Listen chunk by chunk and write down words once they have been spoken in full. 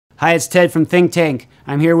Hi, it's Ted from Think Tank.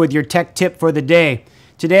 I'm here with your tech tip for the day.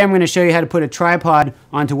 Today I'm going to show you how to put a tripod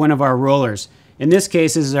onto one of our rollers. In this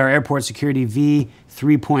case, this is our Airport Security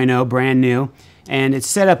V3.0, brand new, and it's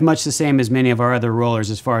set up much the same as many of our other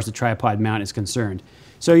rollers as far as the tripod mount is concerned.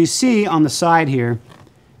 So you see on the side here,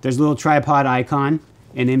 there's a little tripod icon,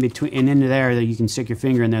 and in between and into there you can stick your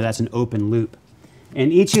finger in there. That's an open loop.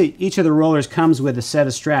 And each of the rollers comes with a set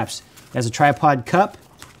of straps. It has a tripod cup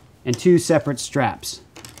and two separate straps.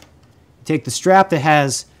 Take the strap that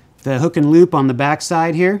has the hook and loop on the back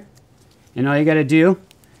side here, and all you got to do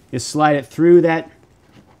is slide it through that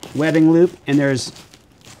webbing loop, and there's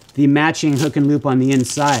the matching hook and loop on the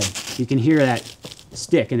inside. You can hear that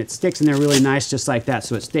stick, and it sticks in there really nice just like that,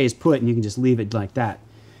 so it stays put and you can just leave it like that.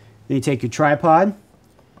 Then you take your tripod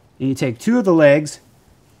and you take two of the legs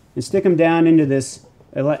and stick them down into this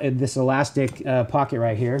elastic pocket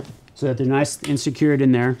right here so that they're nice and secured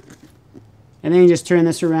in there. And then you just turn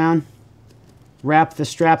this around, wrap the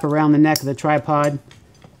strap around the neck of the tripod.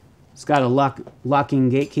 It's got a locking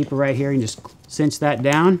gatekeeper right here. You can just cinch that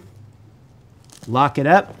down, lock it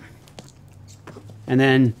up, and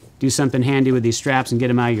then do something handy with these straps and get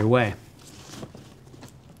them out of your way.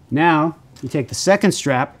 Now, you take the second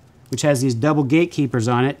strap, which has these double gatekeepers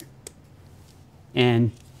on it,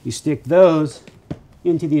 and you stick those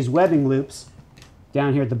into these webbing loops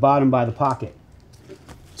down here at the bottom by the pocket.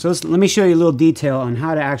 So let me show you a little detail on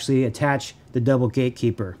how to actually attach the double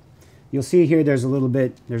gatekeeper. You'll see here there's a little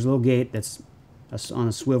gate that's on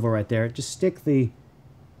a swivel right there. Just stick the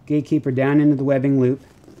gatekeeper down into the webbing loop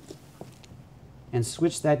and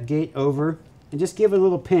switch that gate over and just give it a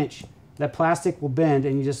little pinch. That plastic will bend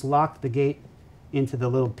and you just lock the gate into the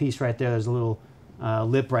little piece right there. There's a little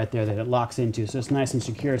lip right there that it locks into, so it's nice and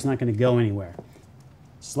secure. It's not going to go anywhere.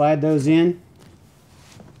 Slide those in,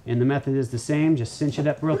 and the method is the same. Just cinch it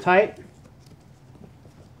up real tight,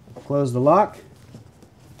 close the lock,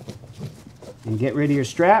 and get rid of your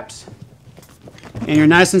straps, and you're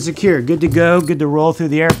nice and secure. Good to go, good to roll through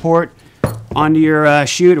the airport, onto your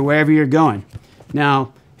chute or wherever you're going.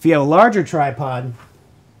 Now, if you have a larger tripod,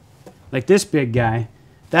 like this big guy,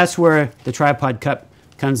 that's where the tripod cup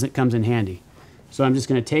comes in handy. So I'm just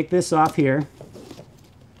going to take this off here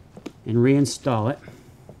and reinstall it.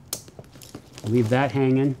 Leave that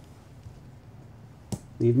hanging.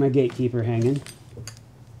 Leave my gatekeeper hanging.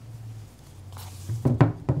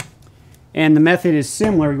 And the method is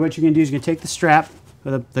similar. What you're going to do is you're going to take the strap,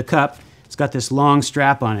 or the cup. It's got this long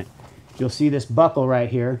strap on it. You'll see this buckle right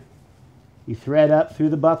here. You thread up through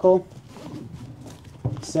the buckle,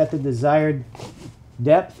 set the desired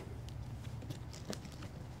depth,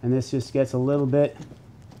 and this just gets a little bit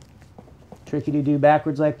tricky to do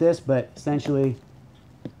backwards like this, but essentially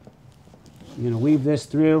you're going to weave this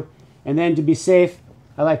through, and then to be safe,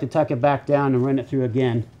 I like to tuck it back down and run it through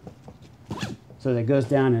again so that it goes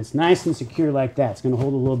down and it's nice and secure like that. It's going to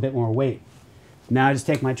hold a little bit more weight. Now I just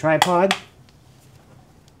take my tripod,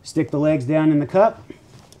 stick the legs down in the cup.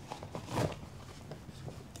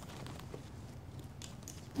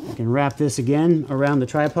 I can wrap this again around the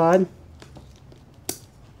tripod.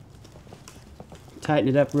 Tighten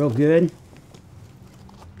it up real good.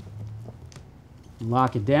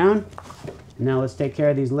 Lock it down. And now let's take care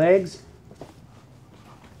of these legs.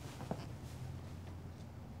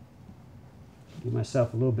 Give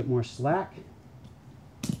myself a little bit more slack.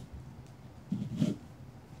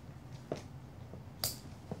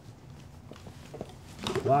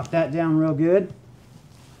 Lock that down real good.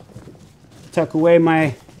 Tuck away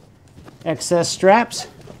my excess straps,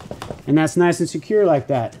 and that's nice and secure like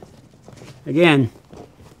that. Again,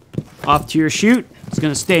 off to your chute. It's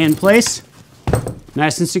going to stay in place,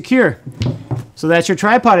 nice and secure. So that's your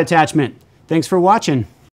tripod attachment. Thanks for watching.